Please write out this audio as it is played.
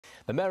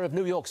The mayor of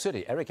New York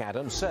City, Eric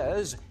Adams,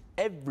 says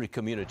every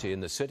community in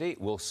the city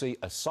will see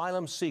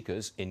asylum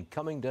seekers in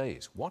coming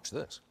days. Watch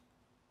this.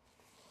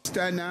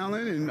 Staten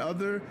Island and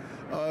other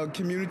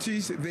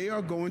communities,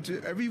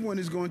 everyone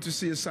is going to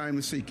see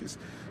asylum seekers.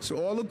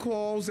 So all the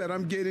calls that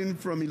I'm getting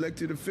from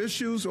elected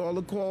officials, all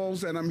the calls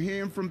that I'm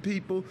hearing from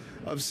people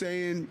of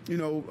saying,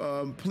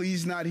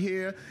 please not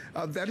here,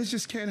 that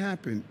just can't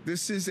happen.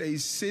 This is a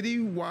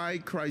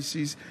citywide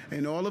crisis,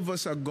 and all of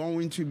us are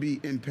going to be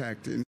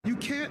impacted. You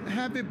can't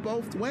have it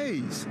both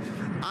ways.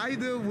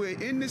 Either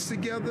we're in this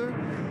together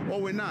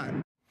or we're not.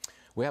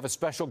 We have a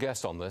special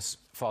guest on this,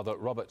 Father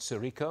Robert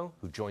Sirico,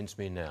 who joins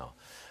me now.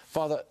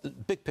 Father,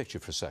 big picture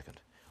for a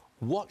second.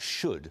 What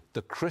should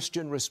the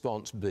Christian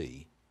response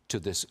be to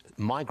this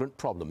migrant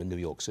problem in New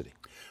York City?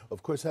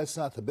 Of course, that's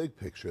not the big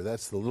picture.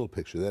 That's the little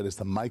picture. That is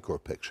the micro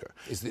picture.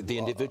 Is the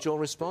individual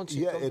response?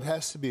 Yeah, it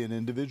has to be an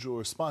individual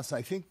response. And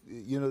I think,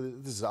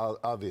 this is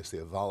obviously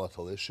a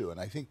volatile issue,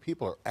 and I think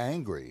people are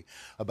angry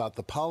about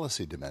the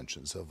policy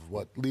dimensions of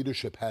what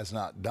leadership has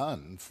not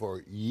done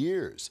for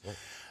years. Yeah.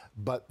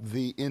 But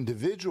the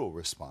individual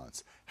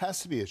response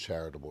has to be a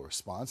charitable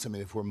response. I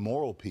mean, if we're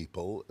moral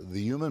people,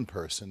 the human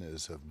person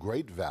is of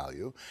great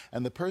value,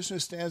 and the person who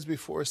stands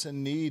before us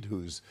in need,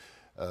 who's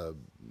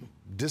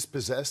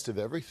dispossessed of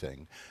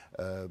everything,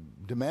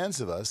 demands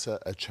of us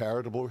a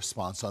charitable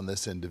response on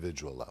this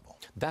individual level.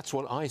 That's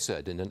what I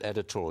said in an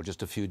editorial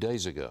just a few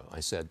days ago.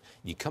 I said,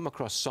 you come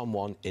across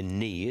someone in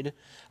need,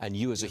 and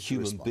you as a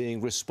human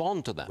being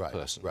respond to that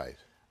person. Right.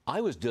 I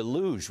was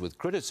deluged with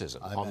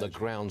criticism on the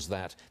grounds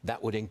that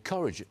that would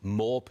encourage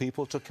more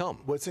people to come.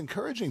 What's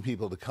encouraging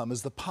people to come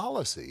is the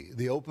policy,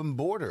 the open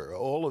border.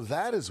 All of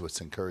that is what's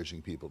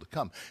encouraging people to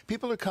come.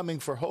 People are coming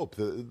for hope.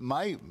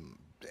 My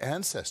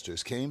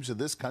ancestors came to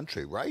this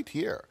country right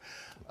here,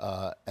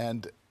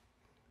 and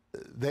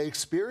they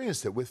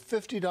experienced it with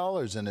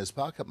 $50 in his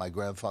pocket. My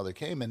grandfather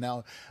came, and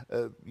now,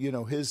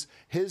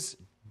 his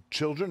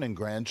children and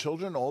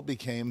grandchildren all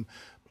became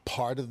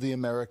part of the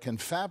American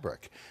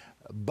fabric.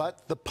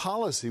 But the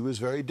policy was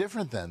very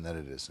different then than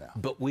it is now.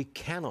 But we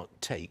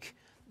cannot take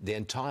the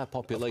entire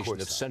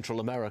population of Central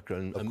America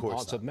and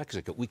parts of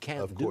Mexico. We can't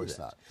do that. Of course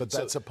not. But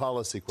that's a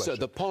policy question. So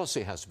the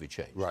policy has to be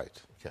changed.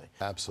 Right. Okay.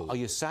 Absolutely. Are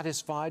you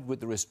satisfied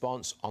with the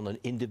response on an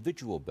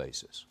individual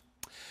basis?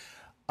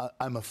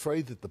 I'm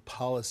afraid that the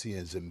policy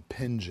is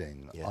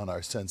impinging on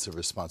our sense of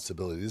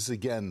responsibility. This is,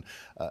 again,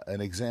 an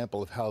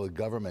example of how the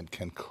government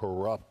can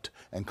corrupt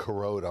and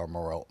corrode our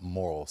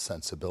moral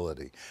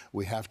sensibility.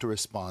 We have to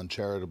respond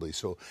charitably.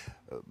 So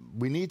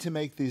we need to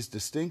make these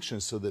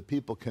distinctions so that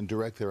people can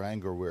direct their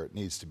anger where it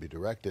needs to be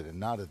directed and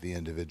not at the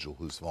individual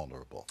who's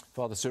vulnerable.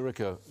 Father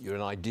Sirico, you're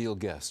an ideal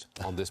guest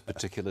on this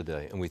particular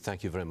day, and we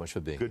thank you very much for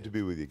being here. Good to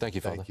be with you. Thank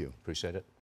you, Father. Thank you. Appreciate it.